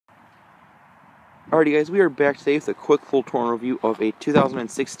Alrighty guys, we are back today with a quick full tour review of a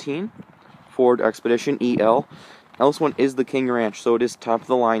 2016 Ford Expedition EL. Now this one is the King Ranch, so it is top of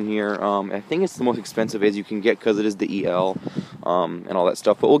the line here. I think it's the most expensive as you can get because it is the EL and all that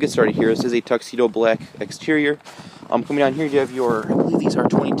stuff. But we'll get started here. This is a tuxedo black exterior. Coming down here you have your, I believe these are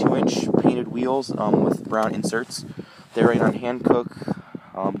 22-inch painted wheels with brown inserts. They're right on Hankook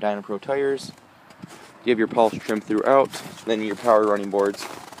Dynapro tires. You have your polished trim throughout, then your power running boards.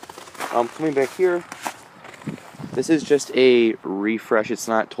 Coming back here, this is just a refresh. It's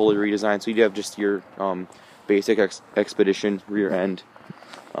not totally redesigned, so you do have just your basic Expedition rear end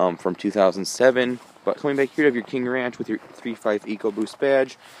from 2007. But coming back here, you have your King Ranch with your 3.5 EcoBoost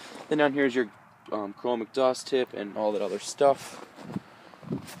badge. Then down here is your chrome exhaust tip and all that other stuff.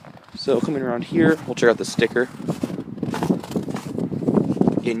 So coming around here, we'll check out the sticker.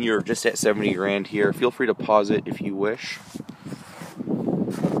 Again, you're just at 70 grand here. Feel free to pause it if you wish.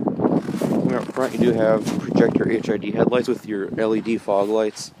 Up front, you do have projector HID headlights with your LED fog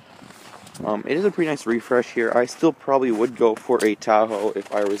lights. It is a pretty nice refresh here. I still probably would go for a Tahoe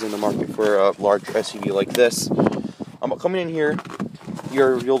if I was in the market for a large SUV like this. But coming in here,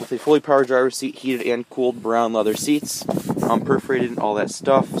 you're revealed with a fully powered driver's seat, heated and cooled brown leather seats, perforated and all that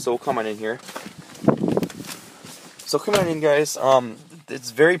stuff. So we'll come on in here. So coming on in, guys,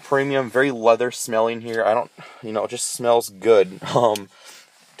 it's very premium, very leather smelling here. It just smells good.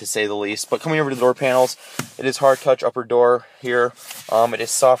 To say the least. But coming over to the door panels, it is hard touch upper door here. It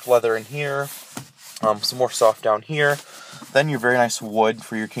is soft leather in here. Some more soft down here. Then your very nice wood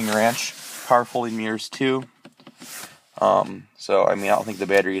for your King Ranch. Power folding mirrors too. So I don't think the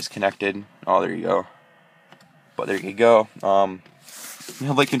battery is connected. Oh, there you go. But there you go.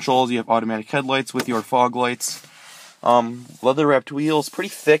 Headlight controls. You have automatic headlights with your fog lights. Leather wrapped wheels, pretty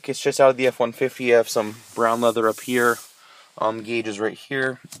thick. It's just out of the F-150. You have some brown leather up here. Gauges right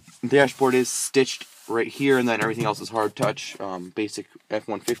here. The dashboard is stitched right here, and then everything else is hard touch, basic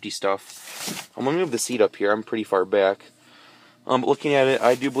F-150 stuff. I'm going to move the seat up here. I'm pretty far back. But looking at it,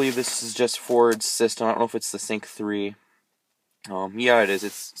 I do believe this is just Ford's system. I don't know if it's the Sync 3. Yeah, it is.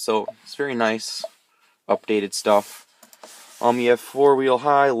 It's very nice, updated stuff. You have 4-wheel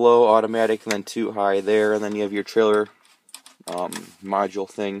high, low, automatic, and then 2 high there, and then you have your trailer module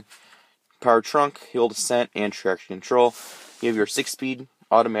thing. Power trunk, hill descent, and traction control. You have your 6-speed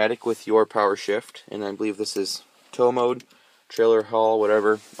automatic with your power shift, and I believe this is tow mode, trailer haul,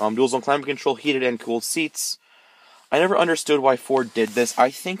 whatever. Dual zone climate control, heated and cooled seats. I never understood why Ford did this.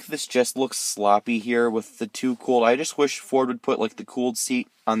 I think this just looks sloppy here with the 2 cooled. I just wish Ford would put like the cooled seat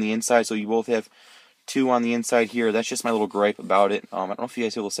on the inside so you both have 2 on the inside here. That's just my little gripe about it. I don't know if you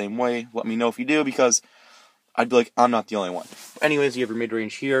guys feel the same way. Let me know if you do, because I'd be like, I'm not the only one. But anyways, you have your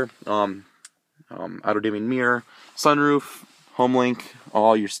mid-range here. Auto-dimming mirror, sunroof, HomeLink,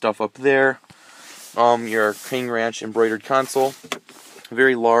 all your stuff up there. Your King Ranch embroidered console,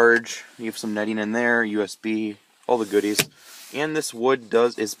 very large. You have some netting in there, USB, all the goodies. And this wood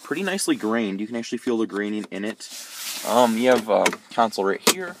is pretty nicely grained. You can actually feel the graining in it. You have a console right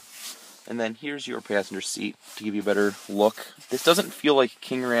here, and then here's your passenger seat to give you a better look. This doesn't feel like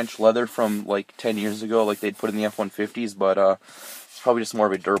King Ranch leather from like 10 years ago, like they'd put in the F-150s, but it's probably just more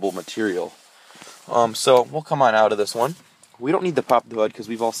of a durable material. So we'll come on out of this one. We don't need to pop the hood because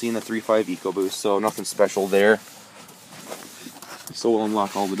we've all seen the 3.5 EcoBoost, so nothing special there. So we'll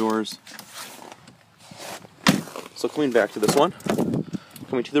unlock all the doors. So coming back to this one,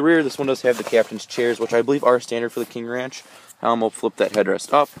 coming to the rear, this one does have the captain's chairs, which I believe are standard for the King Ranch. We'll flip that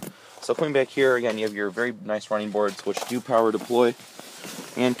headrest up. So coming back here, again, you have your very nice running boards, which do power deploy.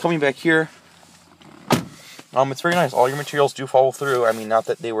 And coming back here, it's very nice. All your materials do follow through. Not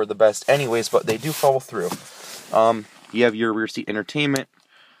that they were the best anyways, but they do follow through. You have your rear seat entertainment,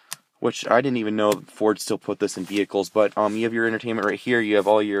 which I didn't even know Ford still put this in vehicles, but you have your entertainment right here. You have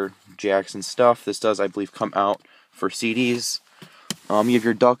all your jacks and stuff. This does, I believe, come out for CDs. You have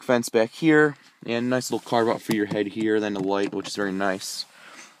your duck vents back here, and a nice little carve out for your head here, then a light, which is very nice.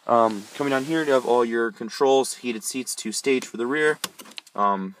 Coming down here, you have all your controls, heated seats, 2-stage for the rear.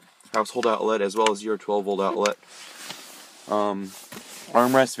 Household outlet as well as your 12-volt outlet.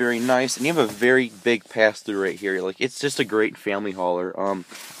 Armrest, very nice, and you have a very big pass-through right here. Like, it's just a great family hauler.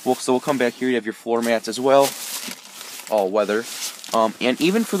 So we'll come back here. You have your floor mats as well, all weather. And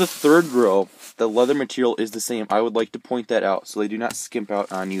even for the third row, the leather material is the same. I would like to point that out, so they do not skimp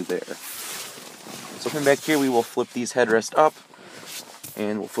out on you there. So coming back here, we will flip these headrests up,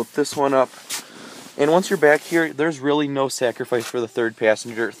 and we'll flip this one up. And once you're back here, there's really no sacrifice for the third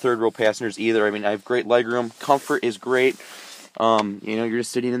row passengers either. I have great legroom. Comfort is great. You're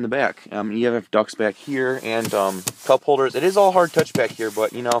just sitting in the back. You have ducks back here and cup holders. It is all hard touch back here,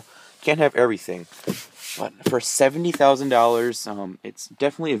 but can't have everything. But for $70,000, it's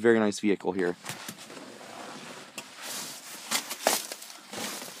definitely a very nice vehicle here.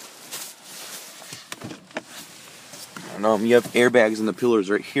 And you have airbags in the pillars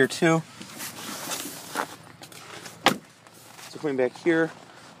right here too. So coming back here,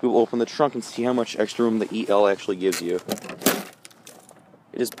 we will open the trunk and see how much extra room the EL actually gives you.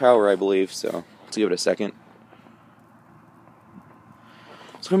 It is power, I believe, so let's give it a second.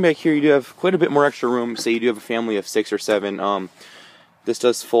 So coming back here, you do have quite a bit more extra room. Say you do have a family of 6 or 7. This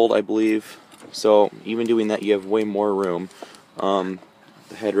does fold, I believe. So even doing that, you have way more room. The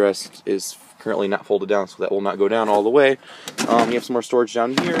headrest is currently not folded down, so that will not go down all the way. You have some more storage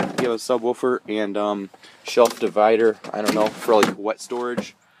down here. You have a subwoofer and shelf divider. I don't know, for like wet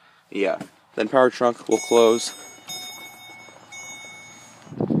storage. Yeah. Then power trunk will close.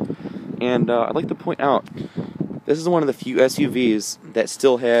 And I'd like to point out, this is one of the few SUVs that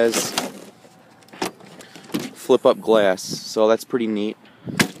still has flip-up glass, so that's pretty neat.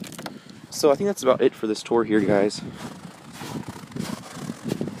 So I think that's about it for this tour here, guys.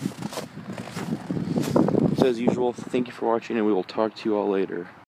 So as usual, thank you for watching, and we will talk to you all later.